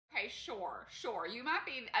okay, sure. You might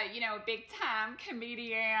be, a big time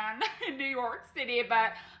comedian in New York City,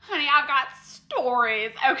 but honey, I've got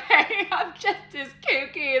stories, okay? I'm just as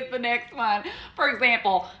kooky as the next one. For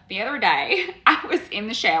example, the other day, I was in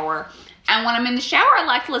the shower, and when I'm in the shower, I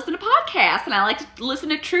like to listen to podcasts, and I like to listen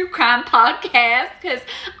to true crime podcasts, because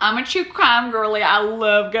I'm a true crime girly. I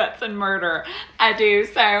love guts and murder. I do,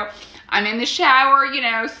 so I'm in the shower,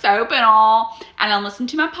 soap and all, and I'm listening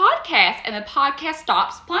to my podcast, and the podcast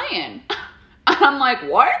stops playing. And I'm like,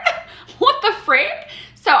 what? What the frick?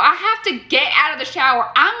 So I have to get out of the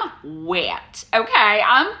shower. I'm wet, okay?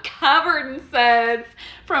 I'm covered in suds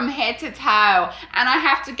from head to toe, and I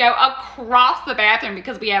have to go across the bathroom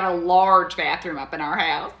because we have a large bathroom up in our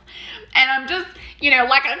house. And I'm just,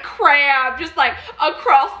 like a crab, just like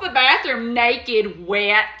across the bathroom, naked,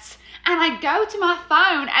 wet. And I go to my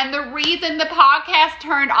phone, and the reason the podcast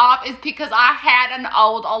turned off is because I had an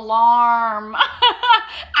old alarm.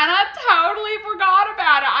 And I totally forgot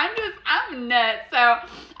about it. I'm nuts. So,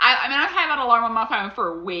 I've had that alarm on my phone for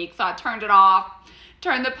a week, so I turned it off,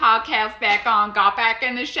 turned the podcast back on, got back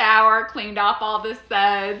in the shower, cleaned off all the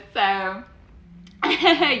suds. So,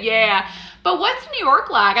 yeah. But what's New York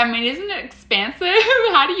like? I mean, isn't it expensive?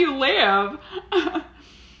 How do you live?